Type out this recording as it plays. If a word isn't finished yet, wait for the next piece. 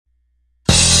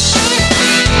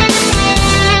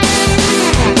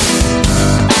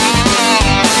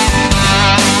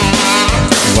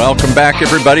Welcome back,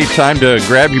 everybody. Time to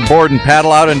grab your board and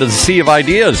paddle out into the sea of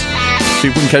ideas. See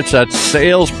if we can catch that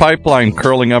sales pipeline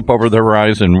curling up over the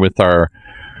horizon with our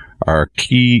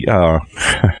key our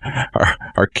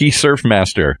key surf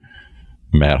master,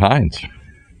 Matt Hines.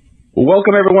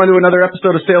 Welcome, everyone, to another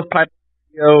episode of Sales Pipeline Radio.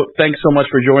 Thanks so much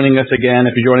for joining us again.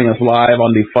 If you're joining us live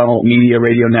on the Funnel Media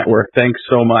Radio Network, thanks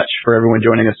so much for everyone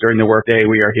joining us during the workday.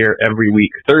 We are here every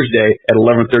week, Thursday at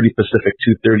 11:30 Pacific,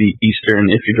 2:30 Eastern.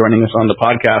 If you're joining us on the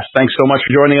podcast, thanks so much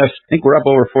for joining us. I think we're up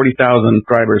over 40,000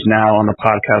 subscribers now on the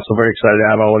podcast, so very excited to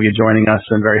have all of you joining us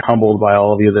and very humbled by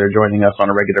all of you that are joining us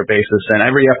on a regular basis. And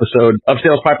every episode of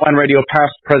Sales Pipeline Radio,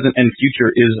 past, present, and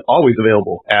future, is always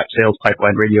available at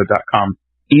salespipelineradio.com.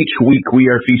 Each week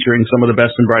we are featuring some of the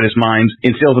best and brightest minds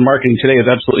in sales and marketing. Today is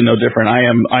absolutely no different. I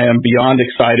am beyond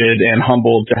excited and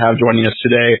humbled to have joining us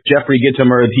today Jeffrey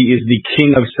Gitomer. He is the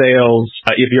king of sales.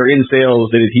 If you're in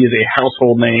sales, he is a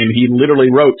household name. He literally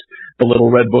wrote the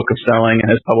Little Red Book of Selling and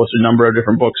has published a number of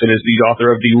different books and is the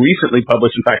author of the recently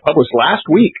published, in fact, published last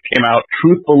week, came out,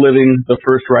 Truthful Living, the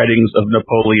First Writings of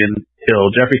Napoleon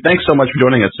Hill. Jeffrey, thanks so much for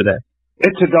joining us today.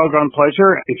 It's a doggone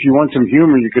pleasure. If you want some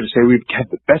humor, you could say we've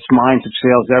kept the best minds of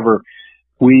sales ever.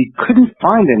 We couldn't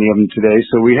find any of them today,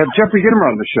 so we have Jeffrey Gitomer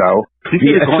on the show.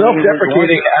 Yeah,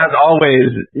 self-deprecating as always.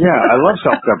 Yeah, I love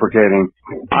self-deprecating.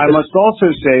 I must also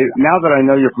say, now that I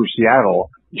know you're from Seattle,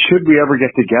 should we ever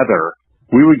get together,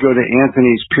 we would go to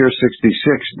Anthony's Pier 66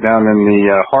 down in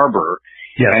the harbor,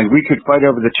 and we could fight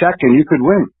over the check, and you could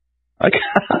win.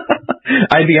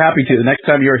 I'd be happy to. The next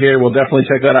time you're here, we'll definitely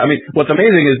check that out. I mean, what's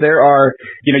amazing is there are,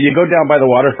 you go down by the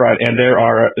waterfront and there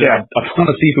are a ton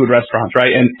of seafood restaurants, right?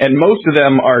 And most of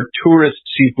them are tourist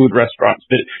seafood restaurants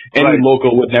that any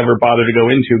local would never bother to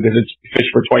go into because it's fish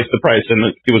for twice the price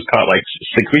and it was caught like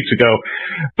 6 weeks ago.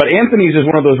 But Anthony's is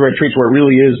one of those rare treats where it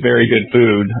really is very good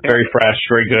food, very fresh,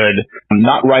 very good.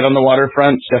 Not right on the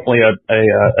waterfront. It's definitely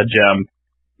a gem.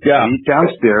 Yeah, I eat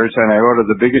downstairs, and I order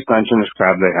the biggest Dungeness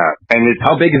crab they have. And it's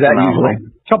how big is that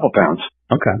usually? A couple pounds.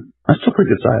 Okay, that's still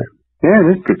pretty good size. Yeah,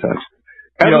 it is good size.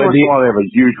 Every once in a while they have a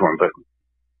huge one, but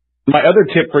my other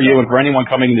tip for you and for anyone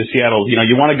coming to Seattle,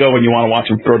 you want to go and you want to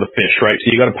watch them throw the fish, right? So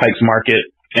you go to Pike's Market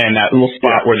and that little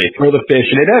spot where they throw the fish,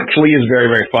 and it actually is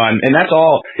very, very fun. And it's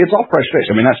all fresh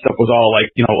fish. I mean, that stuff was all like,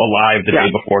 alive the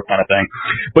day before kind of thing.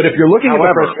 But if you're looking at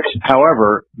the fresh fish,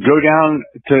 however, go down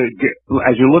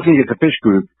as you're looking at the fish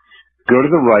group, go to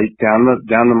the right down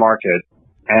the market,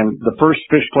 and the first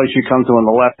fish place you come to on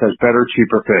the left has better,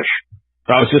 cheaper fish.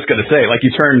 I was just going to say, like,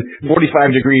 you turn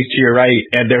 45 degrees to your right,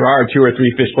 and there are 2 or 3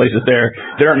 fish places there.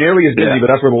 They aren't nearly as busy, but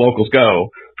that's where the locals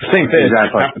go. Same fish,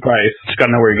 half the price. Just got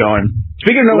to know where you're going.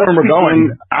 Speaking of knowing where we're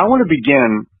going, I want to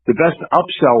begin the best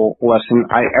upsell lesson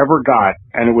I ever got,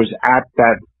 and it was at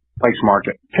that Pike's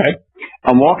Market. Okay.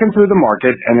 I'm walking through the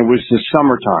market, and it was the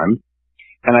summertime,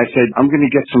 and I said, I'm going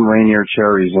to get some Rainier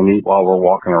cherries and eat while we're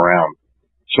walking around.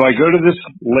 So I go to this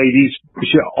lady's,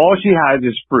 all she has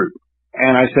is fruit.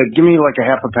 And I said, give me like a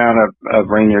half a pound of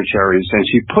Rainier cherries. And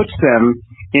she puts them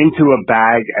into a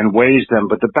bag and weighs them,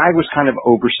 but the bag was kind of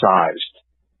oversized.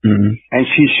 Mm-hmm. And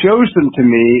she shows them to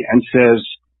me and says,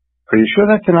 are you sure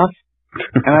that's enough?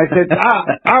 And I said,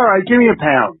 all right, give me a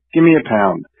pound. Give me a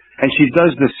pound. And she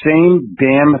does the same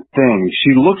damn thing.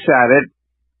 She looks at it,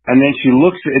 and then she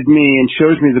looks at me and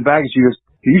shows me the bag. And she goes,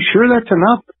 are you sure that's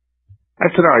enough?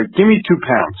 I said, all right, give me 2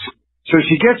 pounds. So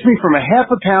she gets me from a half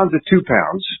a pound to 2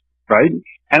 pounds. Right?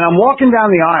 And I'm walking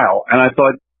down the aisle, and I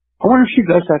thought, I wonder if she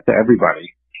does that to everybody.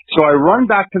 So I run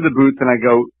back to the booth, and I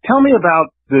go, tell me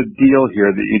about the deal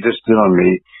here that you just did on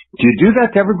me. Do you do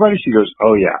that to everybody? She goes,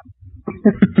 oh, yeah.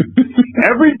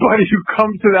 Everybody who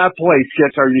comes to that place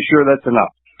gets, are you sure that's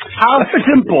enough? How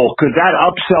simple could that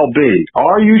upsell be?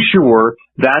 Are you sure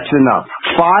that's enough?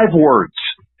 5 words.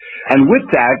 And with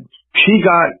that, she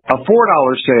got a $4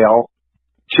 sale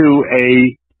to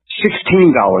a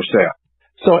 $16 sale.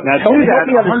 So now help me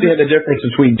understand the difference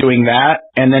between doing that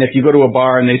and then if you go to a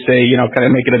bar and they say, kind of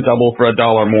make it a double for $1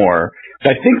 more.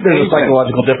 I think there's a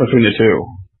psychological difference between the two.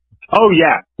 Oh,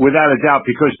 yeah, without a doubt,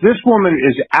 because this woman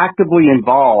is actively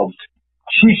involved.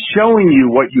 She's showing you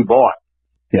what you bought.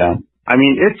 Yeah. I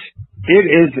mean, it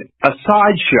is a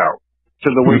sideshow to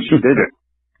the way she did it.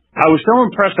 I was so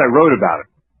impressed I wrote about it.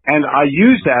 And I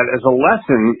use that as a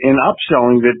lesson in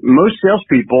upselling that most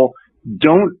salespeople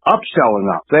don't upsell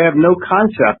enough. They have no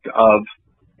concept of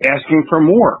asking for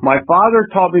more. My father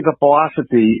taught me the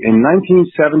philosophy in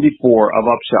 1974 of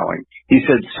upselling. He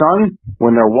said, son,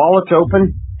 when their wallet's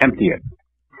open, empty it.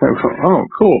 Oh,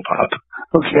 cool, Pop.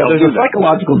 Okay, there's a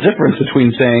psychological difference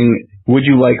between saying, would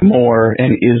you like more,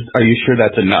 and are you sure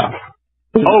that's enough?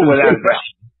 Oh, without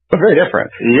question. Very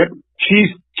different. Yep. She's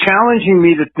challenging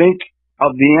me to think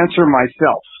of the answer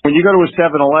myself. When you go to a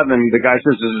 7-Eleven, the guy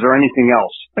says, is there anything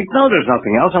else? Like, no, there's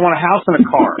nothing else. I want a house and a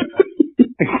car.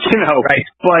 Right.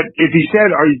 But if he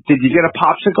said, did you get a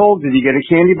popsicle? Did you get a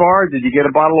candy bar? Did you get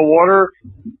a bottle of water?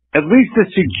 At least the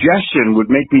suggestion would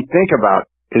make me think about,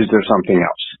 is there something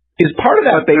else? Is part of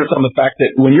that based on the fact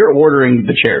that when you're ordering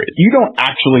the cherries, you don't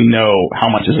actually know how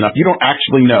much is enough. You don't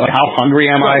actually know how hungry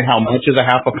am I, how much is a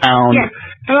half a pound.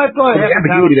 Yeah. And I thought half a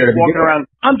pound walking around.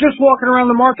 I'm just walking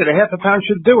around the market. A half a pound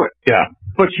should do it. Yeah.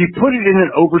 But she put it in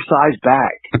an oversized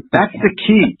bag. That's the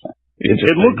key.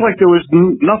 It looked like there was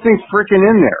nothing freaking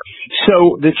in there.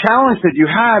 So the challenge that you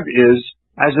have is,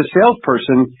 as a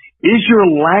salesperson, is your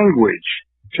language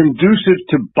conducive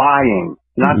to buying?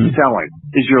 Not selling.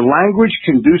 Is your language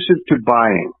conducive to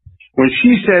buying? When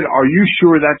she said, are you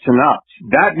sure that's enough?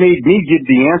 That made me give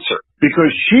the answer.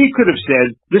 Because she could have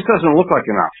said, this doesn't look like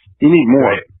enough. You need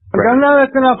more. Right. I go, no,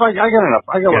 that's enough. I got enough.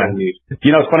 I got what I need.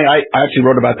 You know, it's funny. I actually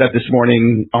wrote about that this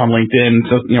morning on LinkedIn.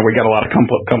 So, you know, we got a lot of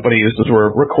companies as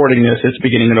we're recording this. It's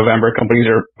beginning of November. Companies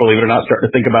are, believe it or not, starting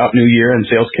to think about New Year and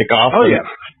sales kickoff. Oh, yeah.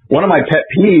 One of my pet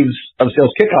peeves of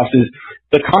sales kickoffs is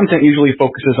the content usually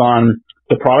focuses on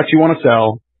the product you want to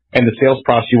sell and the sales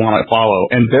process you want to follow.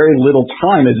 And very little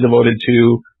time is devoted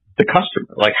to the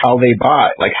customer, like how they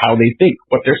buy, like how they think,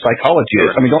 what their psychology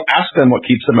is. I mean, don't ask them what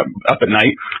keeps them up at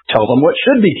night. Tell them what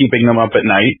should be keeping them up at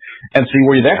night and see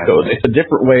where that goes. It's a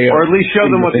different way or at least show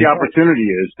them what the opportunity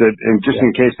is, that, and just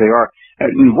in case they are.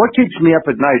 And what keeps me up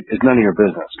at night is none of your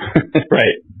business.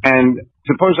 Right. And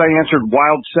suppose I answered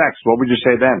wild sex. What would you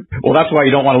say then? Well, that's why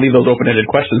you don't want to leave those open-ended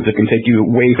questions that can take you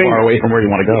way far away from where you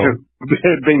want to go.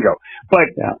 Bingo.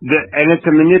 But, and it's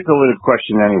a manipulative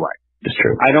question anyway. It's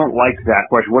true. I don't like that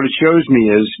question. What it shows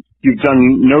me is you've done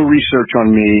no research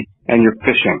on me and you're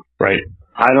fishing. Right.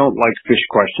 I don't like fish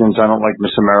questions. I don't like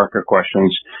Miss America questions.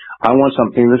 I want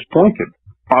something that's pointed.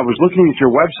 I was looking at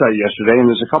your website yesterday, and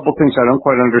there's a couple things I don't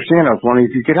quite understand. I was wondering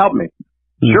if you could help me.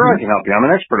 Sure, I can help you. I'm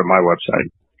an expert at my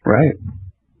website. Right.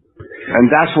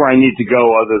 And that's where I need to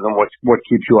go other than what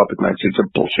keeps you up at night. It's a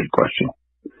bullshit question.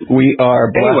 We are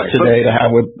blessed today to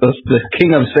have with us the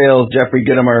king of sales, Jeffrey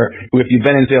Gitomer, who, if you've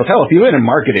been in sales, hell, if you've been in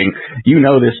marketing, you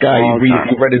know this guy.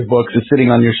 You've read his books. It's sitting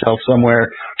on your shelf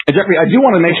somewhere. And Jeffrey, I do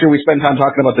want to make sure we spend time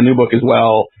talking about the new book as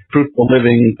well, Fruitful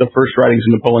Living, The First Writings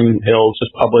of Napoleon Hill, just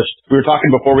published. We were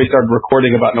talking before we started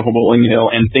recording about Napoleon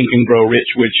Hill and Think and Grow Rich,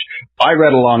 which I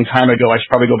read a long time ago. I should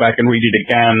probably go back and read it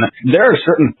again. There are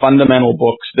certain fundamental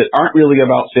books that aren't really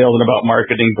about sales and about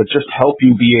marketing, but just help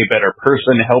you be a better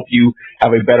person, help you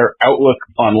have a better outlook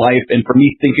on life. And for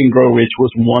me, Think and Grow Rich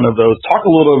was one of those. Talk a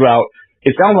little bit about,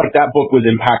 it sounds like that book was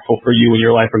impactful for you in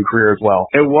your life and career as well.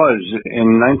 It was.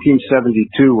 In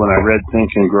 1972, when I read Think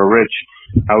and Grow Rich,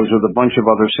 I was with a bunch of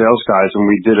other sales guys, and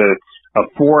we did a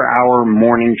 4-hour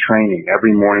morning training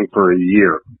every morning for a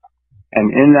year. And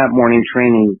in that morning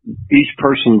training, each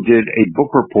person did a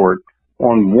book report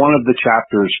on one of the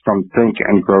chapters from Think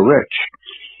and Grow Rich.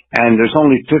 And there's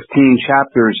only 15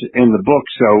 chapters in the book,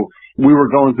 so we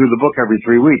were going through the book every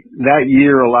 3 weeks. That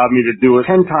year allowed me to do it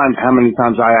 10 times how many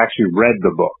times I actually read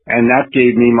the book. And that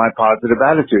gave me my positive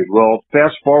attitude. Well,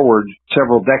 fast forward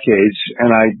several decades,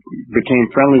 and I became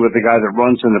friendly with the guy that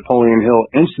runs the Napoleon Hill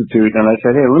Institute, and I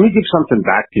said, hey, let me give something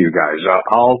back to you guys.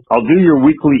 I'll do your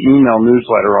weekly email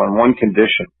newsletter on one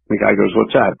condition. The guy goes,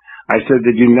 what's that? I said,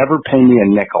 did you never pay me a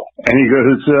nickel? And he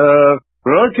goes,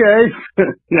 okay.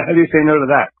 How do you say no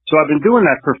to that? So I've been doing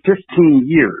that for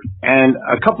 15 years. And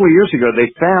a couple of years ago,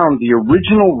 they found the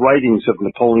original writings of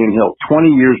Napoleon Hill 20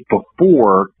 years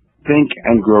before Think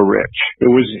and Grow Rich.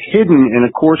 It was hidden in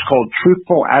a course called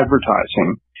Truthful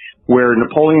Advertising, where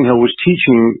Napoleon Hill was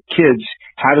teaching kids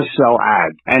how to sell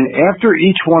ads. And after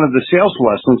each one of the sales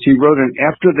lessons, he wrote an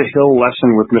After the Hill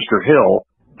lesson with Mr. Hill,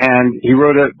 and he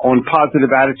wrote it on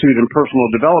positive attitude and personal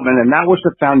development, and that was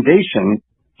the foundation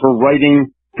for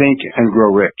writing Think and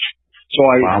Grow Rich. So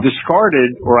I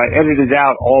discarded, or I edited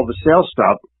out all the sales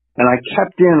stuff, and I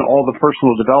kept in all the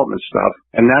personal development stuff,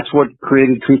 and that's what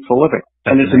created Truthful Living.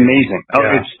 And it's amazing. Yeah.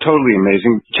 Oh, it's totally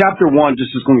amazing. Chapter 1,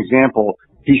 just as an example,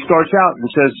 he starts out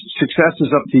and says, success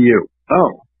is up to you.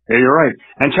 Oh, yeah, you're right.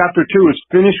 And chapter 2 is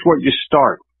finish what you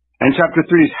start. And chapter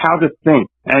 3 is how to think.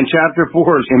 And chapter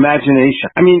 4 is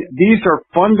imagination. I mean, these are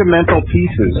fundamental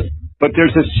pieces. But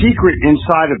there's a secret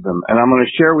inside of them, and I'm going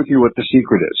to share with you what the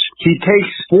secret is. He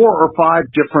takes 4 or 5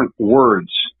 different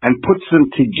words and puts them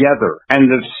together. And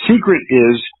the secret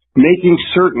is making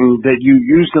certain that you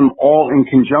use them all in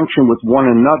conjunction with one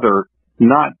another,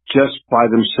 not just by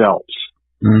themselves.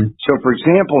 So, for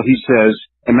example, he says,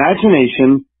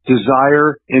 imagination,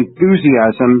 desire,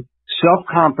 enthusiasm,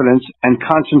 self-confidence, and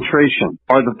concentration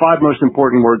are the 5 most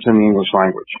important words in the English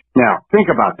language. Now, think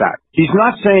about that. He's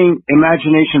not saying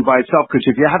imagination by itself, because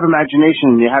if you have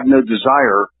imagination and you have no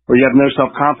desire or you have no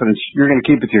self-confidence, you're going to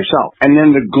keep it to yourself. And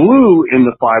then the glue in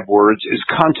the 5 words is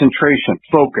concentration,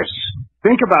 focus.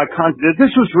 Think about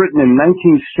this was written in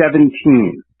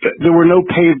 1917. There were no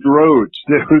paved roads.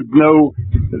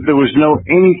 There was no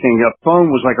anything. A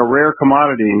phone was like a rare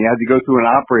commodity, and you had to go through an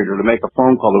operator to make a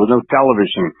phone call. There was no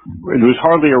television. There was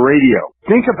hardly a radio.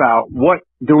 Think about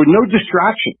there was no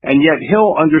distraction, and yet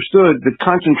Hill understood that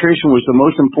concentration was the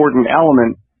most important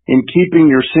element in keeping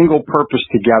your single purpose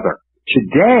together.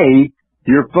 Today,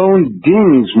 your phone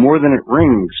dings more than it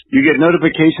rings. You get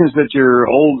notifications that your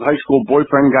old high school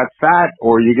boyfriend got fat,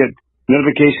 or you get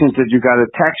notifications that you got a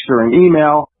text or an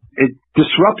email. It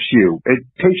disrupts you. It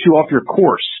takes you off your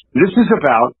course. This is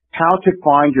about how to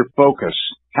find your focus,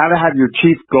 how to have your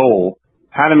chief goal,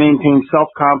 how to maintain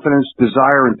self-confidence,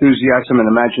 desire, enthusiasm, and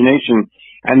imagination.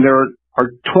 And there are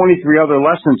 23 other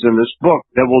lessons in this book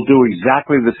that will do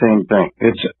exactly the same thing.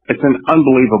 It's an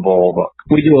unbelievable book.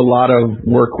 We do a lot of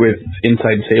work with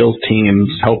inside sales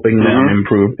teams, helping them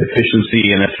improve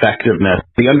efficiency and effectiveness.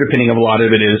 The underpinning of a lot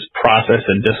of it is process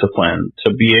and discipline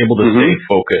to be able to stay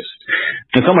focused.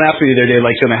 And someone asked me the other day,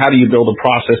 like, how do you build a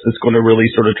process that's going to really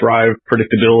sort of drive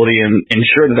predictability and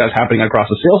ensure that that's happening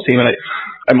across the sales team?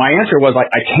 And my answer was,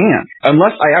 I can't.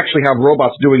 Unless I actually have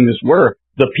robots doing this work,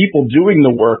 the people doing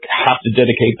the work have to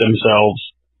dedicate themselves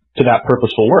to that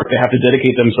purposeful work. They have to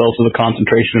dedicate themselves to the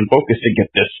concentration and focus to get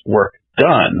this work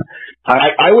done.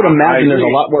 I would imagine there's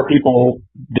a lot more people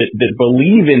that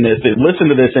believe in this, that listen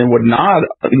to this and would nod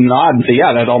and say,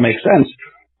 yeah, that all makes sense.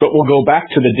 But we'll go back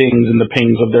to the dings and the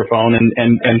pings of their phone and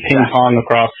ping pong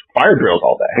across fire drills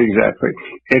all day. Exactly.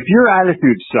 If your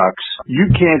attitude sucks,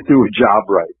 you can't do a job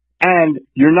right. And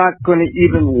you're not going to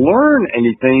even learn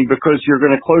anything because you're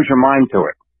going to close your mind to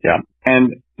it. Yeah.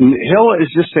 And Hill is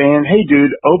just saying, hey,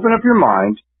 dude, open up your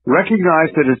mind,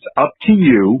 recognize that it's up to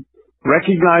you,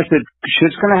 recognize that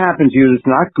shit's going to happen to you that's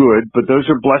not good, but those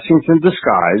are blessings in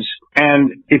disguise.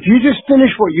 And if you just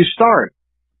finish what you start,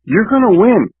 you're going to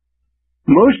win.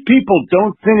 Most people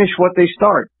don't finish what they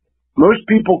start. Most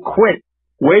people quit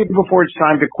way before it's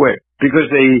time to quit because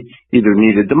they either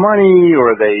needed the money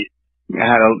or they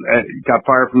got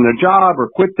fired from their job or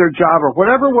quit their job or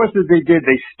whatever it was that they did.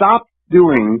 They stopped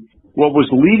doing what was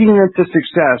leading them to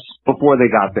success before they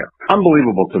got there.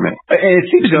 Unbelievable to me. And it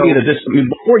seems to me that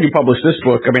before you published this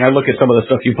book, I look at some of the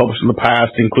stuff you published in the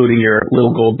past, including your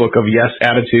little gold book of Yes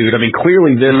Attitude.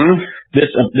 Clearly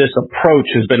this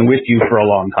approach has been with you for a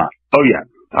long time. Oh yeah.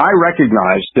 I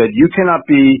recognize that you cannot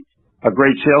be a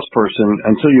great salesperson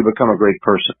until you become a great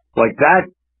person. Like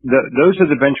that, those are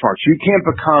the benchmarks. You can't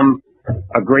become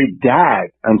a great dad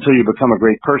until you become a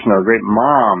great person, or a great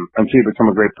mom until you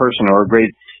become a great person, or a great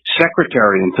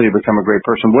secretary until you become a great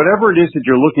person. Whatever it is that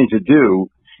you're looking to do,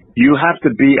 you have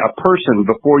to be a person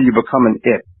before you become an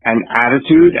it. And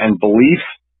attitude and belief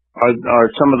are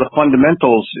some of the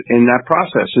fundamentals in that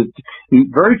process.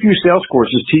 Very few sales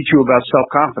courses teach you about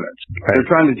self-confidence. Right. They're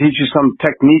trying to teach you some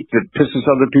technique that pisses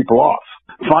other people off.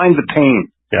 Find the pain.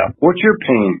 Yeah. What's your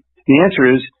pain? The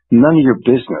answer is none of your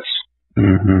business.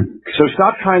 So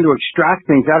stop trying to extract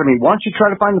things out of me. Why don't you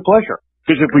try to find the pleasure?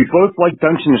 Because if we both like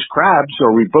Dungeness crabs,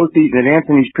 or we both eat at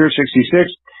Anthony's Pier 66,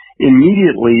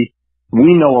 immediately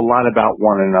we know a lot about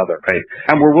one another. Right.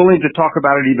 And we're willing to talk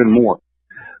about it even more.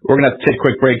 We're going to have to take a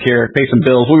quick break here, pay some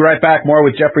bills. We'll be right back. More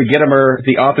with Jeffrey Gitomer,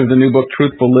 the author of the new book,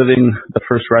 Truthful Living, the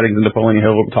first writings of Napoleon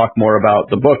Hill. We'll talk more about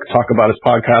the book, talk about his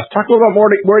podcast, talk a little bit more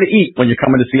where to eat when you're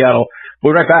coming to Seattle.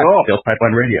 We'll be right back. Sales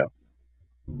Pipeline Radio.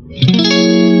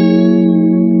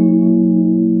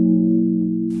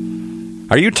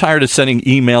 Are you tired of sending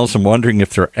emails and wondering if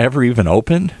they're ever even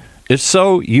open? If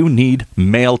so, you need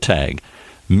MailTag.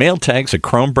 MailTag's a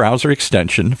Chrome browser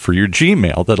extension for your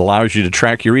Gmail that allows you to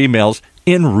track your emails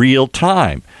in real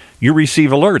time. You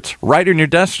receive alerts right on your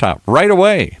desktop, right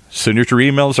away, as soon as your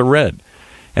emails are read.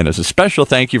 And as a special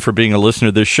thank you for being a listener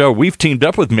to this show, we've teamed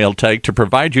up with MailTag to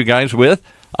provide you guys with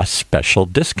a special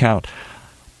discount.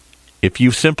 If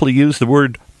you simply use the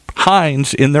word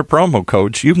Heinz in their promo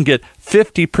codes, you can get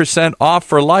 50% off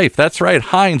for life. That's right,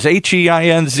 Heinz,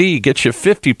 H-E-I-N-Z, gets you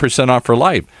 50% off for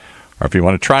life. Or if you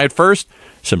want to try it first,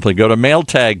 simply go to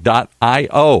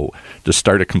mailtag.io to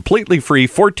start a completely free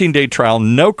 14-day trial,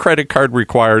 no credit card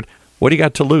required. What do you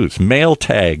got to lose?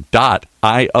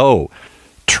 Mailtag.io.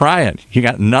 Try it. You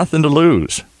got nothing to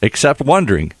lose, except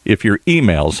wondering if your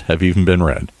emails have even been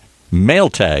read.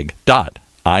 Mailtag.io.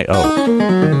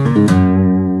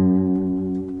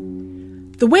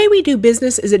 The way we do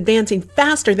business is advancing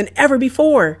faster than ever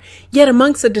before. Yet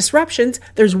amongst the disruptions,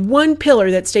 there's one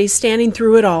pillar that stays standing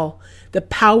through it all: the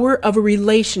power of a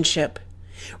relationship.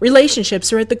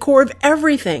 Relationships are at the core of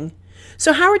everything.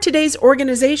 So how are today's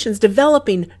organizations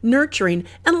developing, nurturing,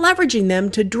 and leveraging them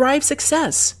to drive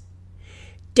success?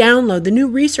 Download the new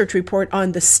research report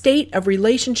on the state of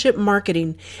relationship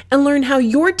marketing and learn how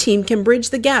your team can bridge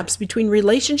the gaps between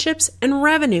relationships and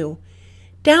revenue.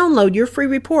 Download your free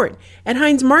report at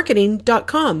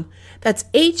heinzmarketing.com. That's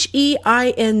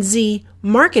HEINZ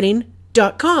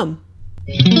marketing.com.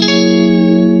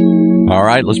 All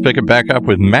right, let's pick it back up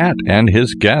with Matt and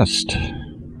his guest.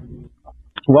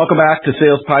 Welcome back to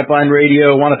Sales Pipeline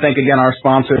Radio. I want to thank again our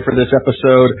sponsor for this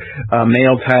episode,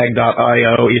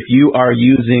 mailtag.io. If you are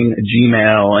using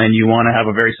Gmail and you want to have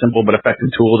a very simple but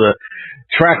effective tool to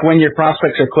track when your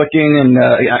prospects are clicking and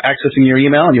accessing your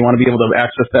email, and you want to be able to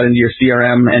access that into your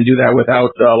CRM and do that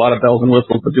without a lot of bells and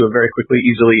whistles, but do it very quickly,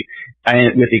 easily,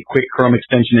 and with a quick Chrome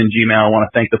extension in Gmail, I want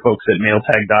to thank the folks at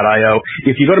mailtag.io.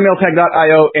 If you go to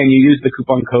mailtag.io and you use the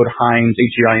coupon code HEINZ,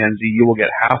 HEINZ, you will get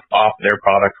half off their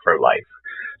product for life.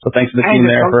 So thanks to the team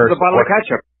there for the bottle of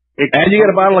ketchup. And you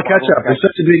get a bottle of ketchup. It's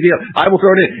such a big deal. I will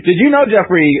throw it in. Did you know,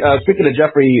 Jeffrey, speaking of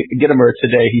Jeffrey Gitomer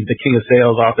today, he's the king of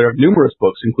sales, author of numerous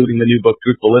books, including the new book,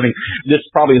 Truthful Living. This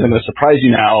probably isn't going to surprise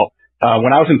you now.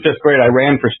 When I was in 5th grade, I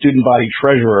ran for student body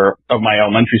treasurer of my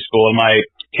elementary school, and my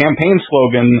campaign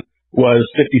slogan was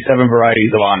 57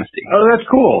 varieties of honesty. Oh, that's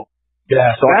cool.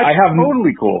 Yeah, so that's I have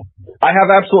totally cool. I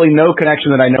have absolutely no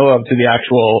connection that I know of to the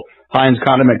actual Heinz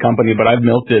Condiment Company, but I've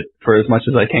milked it for as much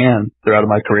as I can throughout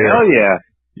my career. Hell yeah.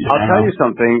 I'll tell you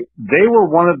something. They were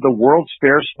one of the World's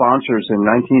Fair sponsors in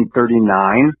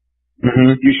 1939.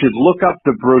 Mm-hmm. You should look up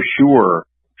the brochure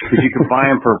because you can buy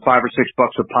them for $5 or $6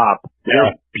 a pop.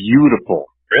 They're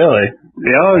beautiful. Really?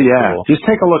 Oh, yeah. Cool. Just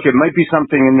take a look. It might be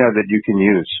something in there that you can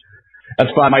use.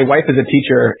 That's fine. My wife is a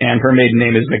teacher, and her maiden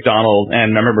name is McDonald.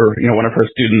 And I remember, one of her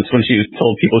students, when she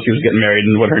told people she was getting married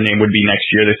and what her name would be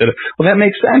next year, they said, well, that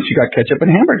makes sense. You got ketchup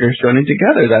and hamburgers thrown in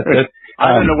together. That's it.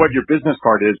 I don't know what your business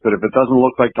card is, but if it doesn't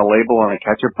look like the label on a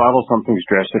ketchup bottle, something's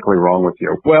drastically wrong with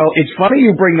you. Well, it's funny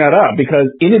you bring that up because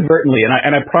inadvertently, and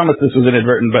I promise this was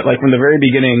inadvertent, but like from the very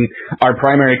beginning, our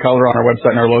primary color on our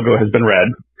website and our logo has been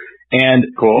red. And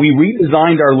cool. We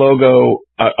redesigned our logo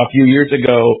a few years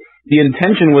ago. The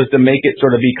intention was to make it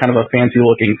sort of be kind of a fancy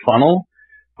looking funnel.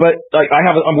 But like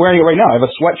I'm wearing it right now. I have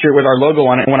a sweatshirt with our logo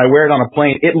on it, and when I wear it on a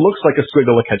plane, it looks like a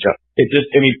squiggle of ketchup. It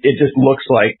just looks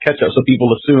like ketchup, so people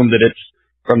assume that it's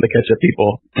from the ketchup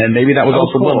people. And maybe that was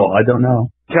also subliminal. I don't know.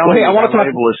 Hey, I want to talk.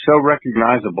 Label is so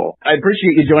recognizable. I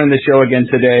appreciate you joining the show again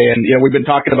today. And we've been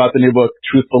talking about the new book,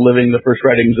 Truthful Living: The First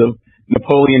Writings of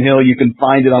Napoleon Hill. You can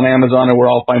find it on Amazon or where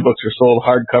all fine books are sold,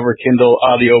 hardcover, Kindle,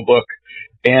 audio book.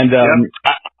 And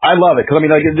I love it because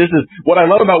this is what I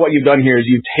love about what you've done here is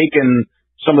you've taken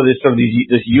some of this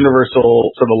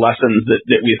universal sort of lessons that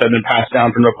have been passed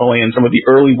down from Napoleon, some of the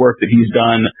early work that he's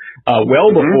done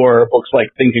well before books like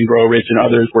Think and Grow Rich and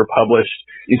others were published.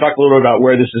 You talked a little bit about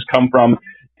where this has come from.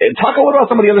 Talk a little about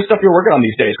some of the other stuff you're working on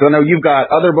these days, because I know you've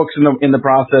got other books in the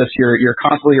process. You're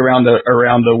constantly around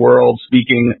the world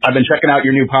speaking. I've been checking out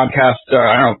your new podcast.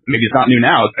 I don't know, maybe it's not new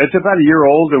now. It's about a year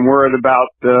old, and we're at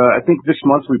about I think this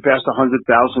month we passed 100,000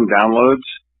 downloads.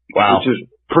 Wow, which is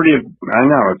pretty. I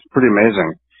know, it's pretty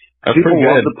amazing. That's People pretty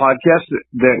love good. the podcast.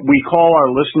 That we call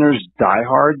our listeners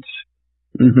diehards.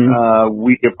 Mm-hmm.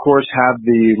 We of course have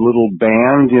the little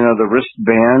band, the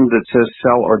wristband that says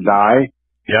 "Sell or Die."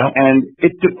 Yeah. And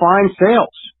it defines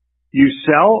sales. You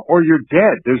sell or you're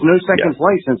dead. There's no second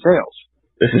place in sales.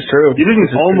 This is true. You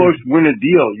didn't almost win a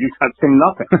deal. You got to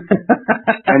nothing.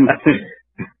 And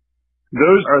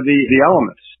those are the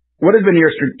elements. What has been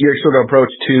your sort of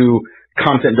approach to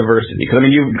content diversity? Because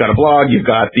you've got a blog, you've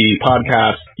got the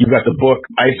podcast, you've got the book.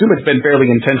 I assume it's been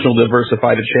fairly intentional to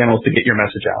diversify the channels to get your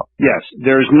message out. Yes.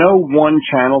 There's no one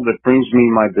channel that brings me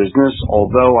my business,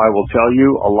 although I will tell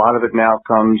you a lot of it now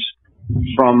comes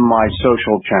from my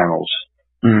social channels.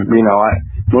 Mm-hmm.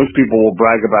 Most people will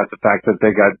brag about the fact that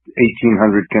they got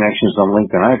 1,800 connections on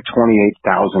LinkedIn. I have 28,000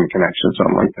 connections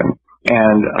on LinkedIn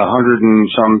and 100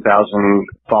 and some thousand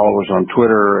followers on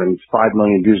Twitter and 5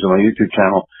 million views on my YouTube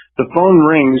channel. The phone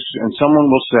rings and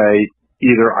someone will say,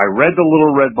 either I read the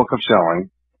Little Red Book of Selling,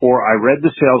 or I read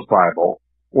the Sales Bible,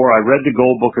 or I read the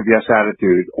Gold Book of Yes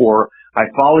Attitude, or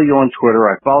I follow you on Twitter,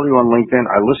 I follow you on LinkedIn,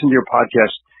 I listen to your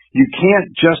podcast. You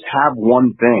can't just have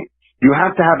one thing. You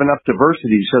have to have enough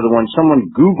diversity so that when someone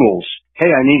Googles,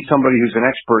 hey, I need somebody who's an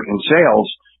expert in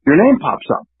sales, your name pops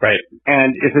up. Right.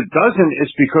 And if it doesn't,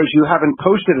 it's because you haven't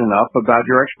posted enough about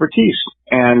your expertise.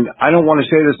 And I don't want to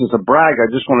say this as a brag. I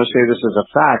just want to say this as a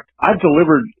fact. I've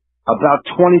delivered about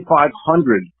 2,500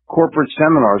 corporate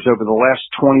seminars over the last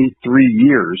 23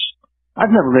 years. I've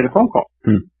never made a phone call.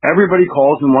 Everybody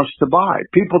calls and wants to buy.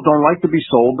 People don't like to be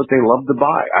sold, but they love to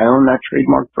buy. I own that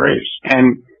trademark phrase.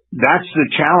 And that's the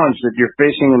challenge that you're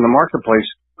facing in the marketplace.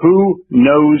 Who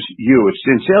knows you? It's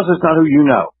in sales, it's not who you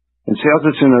know. In sales,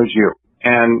 it's who knows you.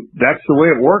 And that's the way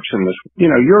it works in this.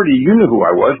 You knew who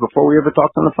I was before we ever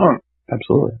talked on the phone.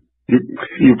 Absolutely.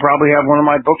 You probably have one of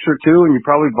my books or two, and you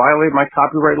probably violate my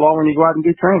copyright law when you go out and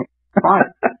do training. Fine.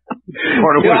 I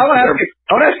want to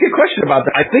ask you a question about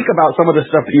that. I think about some of the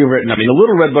stuff that you've written. I mean, the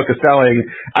Little Red Book of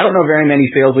Selling, I don't know very many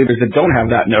sales leaders that don't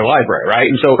have that in their library, right?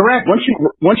 And so correct. Once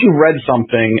you've read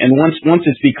something, and once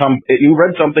you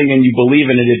read something and you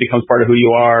believe in it, it becomes part of who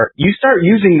you are, you start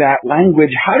using that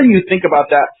language. How do you think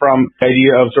about that from the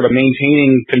idea of sort of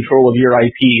maintaining control of your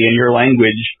IP and your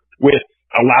language with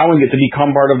allowing it to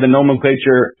become part of the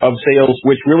nomenclature of sales,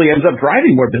 which really ends up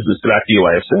driving more business back to you,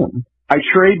 I assume? I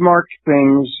trademark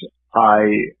things, I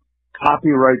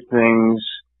copyright things,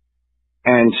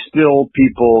 and still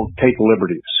people take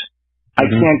liberties. I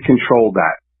can't control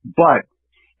that. But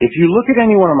if you look at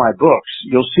any one of my books,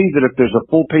 you'll see that if there's a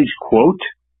full-page quote,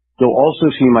 you'll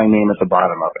also see my name at the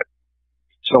bottom of it.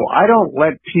 So I don't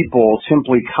let people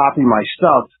simply copy my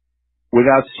stuff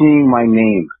without seeing my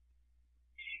name.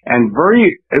 And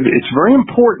it's very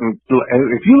important.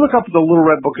 If you look up the Little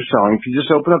Red Book of Selling, if you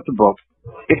just open up the book,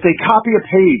 if they copy a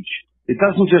page, it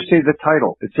doesn't just say the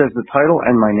title. It says the title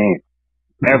and my name.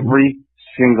 Every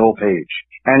single page.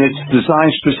 And it's designed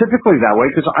specifically that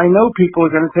way because I know people are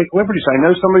going to take liberties. I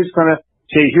know somebody's going to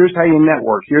say, here's how you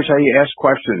network. Here's how you ask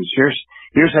questions. Here's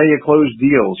how you close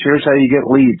deals. Here's how you get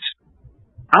leads.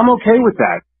 I'm okay with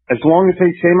that as long as they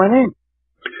say my name.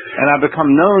 And I've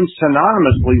become known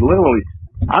synonymously, literally.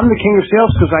 I'm the king of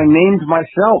sales because I named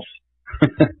myself.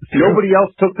 Nobody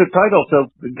else took the title, so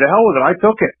the hell with it. I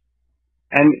took it.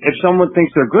 And if someone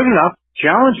thinks they're good enough,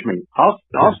 challenge me. I'll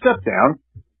step down.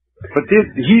 But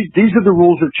these are the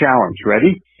rules of challenge.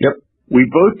 Ready? Yep. We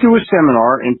both do a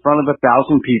seminar in front of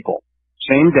 1,000 people,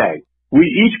 same day. We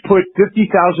each put $50,000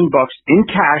 in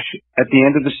cash at the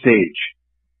end of the stage.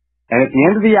 And at the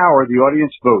end of the hour, the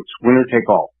audience votes, winner take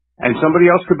all. And somebody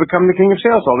else could become the king of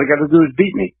sales. All they got to do is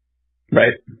beat me.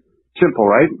 Right. Simple,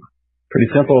 right?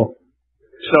 Pretty simple.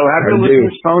 So have your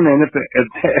listeners phone in if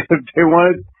they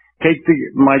want to take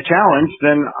my challenge,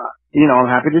 then, I'm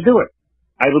happy to do it.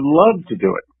 I would love to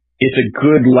do it. It's a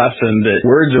good lesson that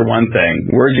words are one thing.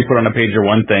 Words you put on a page are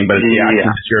one thing, but it's the action,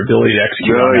 it's your ability to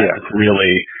execute on that that's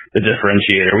really the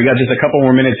differentiator. We got just a couple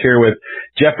more minutes here with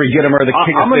Jeffrey Gitomer, the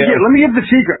king of sales. Let me give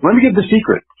the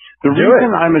secret. The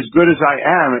reason I'm as good as I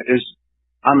am is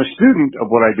I'm a student of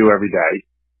what I do every day.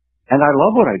 And I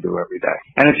love what I do every day.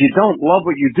 And if you don't love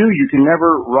what you do, you can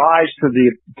never rise to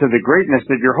the greatness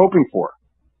that you're hoping for.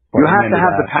 You have to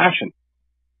have the passion.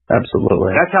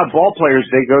 Absolutely. That's how ball players,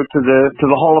 they go to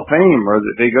the Hall of Fame or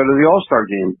they go to the All-Star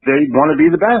game. They want to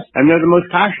be the best and they're the most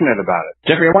passionate about it.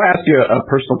 Jeffrey, I want to ask you a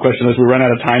personal question as we run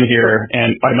out of time here.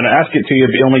 And I'm going to ask it to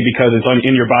you only because it's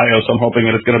in your bio, so I'm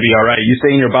hoping that it's going to be all right. You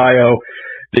say in your bio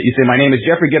that you say, my name is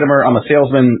Jeffrey Gitomer. I'm a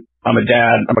salesman. I'm a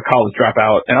dad. I'm a college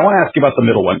dropout. And I want to ask you about the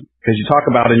middle one, because you talk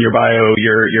about in your bio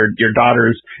your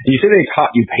daughters, and you say they taught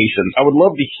you patience. I would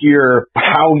love to hear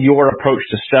how your approach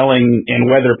to selling and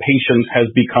whether patience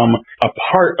has become a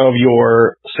part of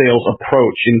your sales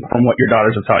approach from what your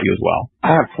daughters have taught you as well.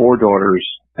 I have 4 daughters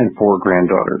and 4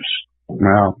 granddaughters.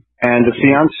 Wow. And a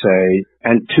fiance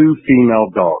and 2 female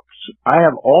dogs. I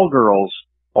have all girls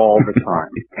all the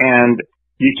time. And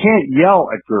you can't yell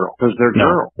at girls because they're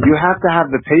girls. You have to have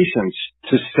the patience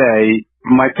to say,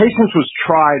 my patience was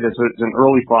tried as an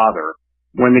early father.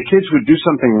 When the kids would do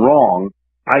something wrong,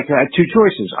 I had 2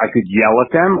 choices. I could yell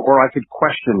at them or I could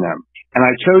question them. And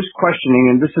I chose questioning,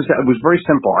 and it was very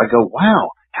simple. I go, wow,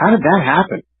 how did that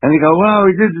happen? And they go, well,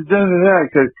 we did da-da-da. I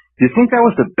said, do you think that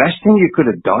was the best thing you could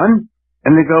have done?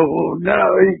 And they go, oh, no.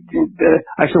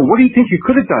 I said, what do you think you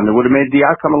could have done that would have made the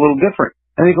outcome a little different?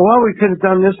 And they go, well, we could have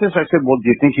done this. I said, well,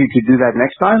 do you think you could do that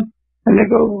next time? And they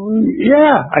go,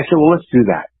 yeah. I said, well, let's do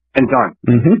that. And done.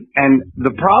 Mm-hmm. And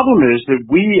the problem is that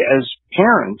we as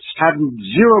parents have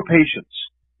 0 patience.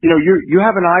 You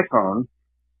have an iPhone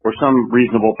or some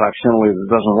reasonable facsimile that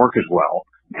doesn't work as well,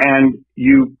 and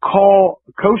you call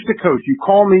coast to coast. You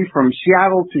call me from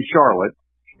Seattle to Charlotte,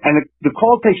 and the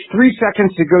call takes 3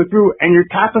 seconds to go through, and you're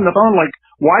tapping the phone like,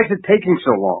 why is it taking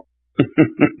so long?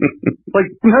 Like,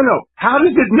 no. How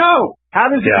does it know? How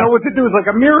does it know what to do? It's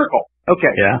like a miracle.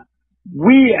 Okay. Yeah.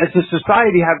 we as a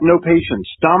society have no patience.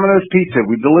 Domino's Pizza,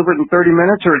 we deliver it in 30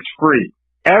 minutes or it's free.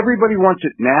 Everybody wants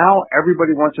it now.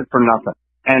 Everybody wants it for nothing.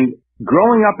 And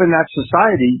growing up in that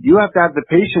society, you have to have the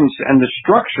patience and the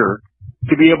structure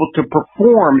to be able to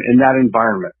perform in that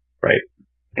environment. Right.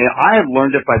 And I have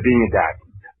learned it by being a dad.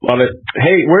 Love it.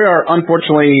 Hey, we are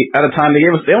unfortunately out of time. They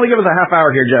only gave us a half hour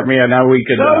here, Jeffrey. Yeah, now we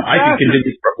could, I could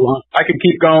continue. I could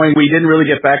keep going. We didn't really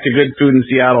get back to good food in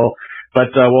Seattle, but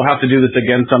we'll have to do this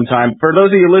again sometime. For those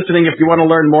of you listening, if you want to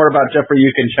learn more about Jeffrey, you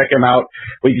can check him out.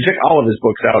 Well, you can check all of his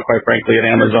books out, quite frankly, at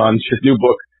Amazon. His new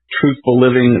book, Truthful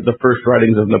Living, The First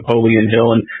Writings of Napoleon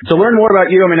Hill. And to learn more about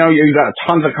you, I mean, I know you've got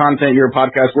tons of content, your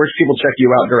podcast. Where should people check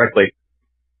you out directly?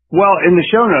 Well, in the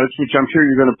show notes, which I'm sure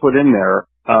you're going to put in there,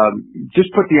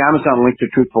 just put the Amazon link to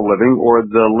Truthful Living or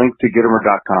the link to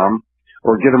Gitomer.com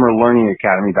or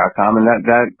GitomerLearningAcademy.com, and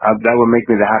that would make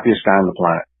me the happiest guy on the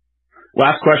planet.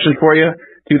 Last question for you.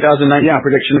 2019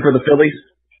 prediction for the Phillies?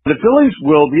 The Phillies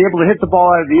will be able to hit the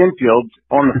ball out of the infield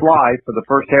on the fly for the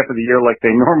first half of the year like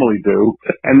they normally do,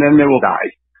 and then they will die.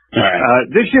 All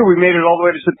right. This year we made it all the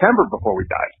way to September before we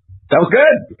died. That was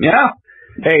good. Yeah.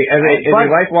 Hey, as a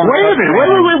lifelong... Wait a minute.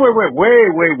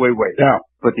 Wait. Yeah.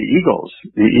 But the Eagles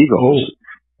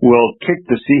will kick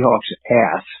the Seahawks'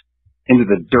 ass into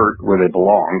the dirt where they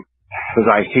belong, because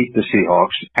I hate the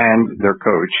Seahawks and their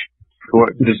coach.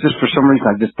 It's just for some reason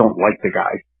I just don't like the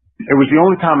guy. It was the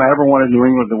only time I ever wanted New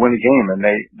England to win a game, and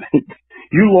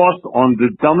you lost on the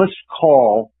dumbest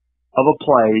call of a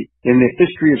play in the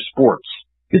history of sports.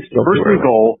 It's still first and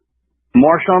goal,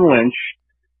 Marshawn Lynch,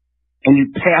 and you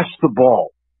passed the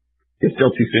ball. It's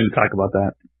still too soon to talk about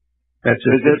that.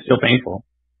 It's still painful.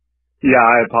 Yeah,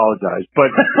 I apologize. But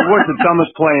it was the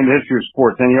dumbest play in the history of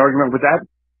sports. Any argument with that?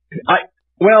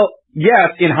 Well,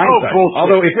 yes, in hindsight.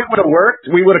 Although if it would have worked,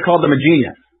 we would have called him a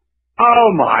genius.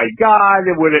 Oh my God,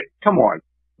 it would have. Come on.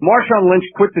 Marshawn Lynch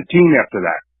quit the team after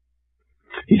that.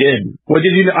 He did. Well,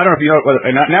 did you? I don't know if you know.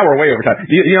 Now we're way over time.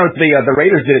 You know, the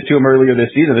Raiders did it to him earlier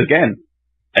this season again,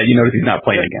 and you notice he's not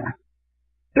playing again.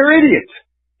 They're idiots.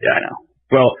 Yeah, I know.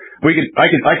 Well, I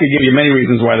could give you many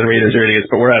reasons why the Raiders are idiots,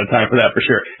 but we're out of time for that for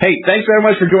sure. Hey, thanks very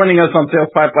much for joining us on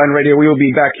Sales Pipeline Radio. We will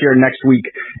be back here next week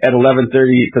at 11:30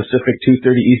 Pacific,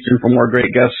 2:30 Eastern for more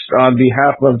great guests. On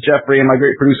behalf of Jeffrey and my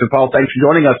great producer Paul, thanks for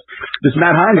joining us. This is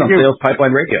Matt Hines on Sales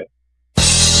Pipeline Radio.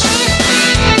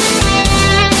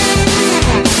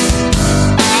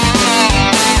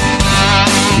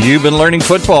 You've been learning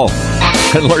football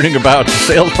and learning about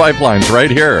sales pipelines right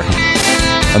here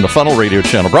on the Funnel Radio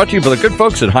channel, brought to you by the good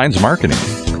folks at Hines Marketing.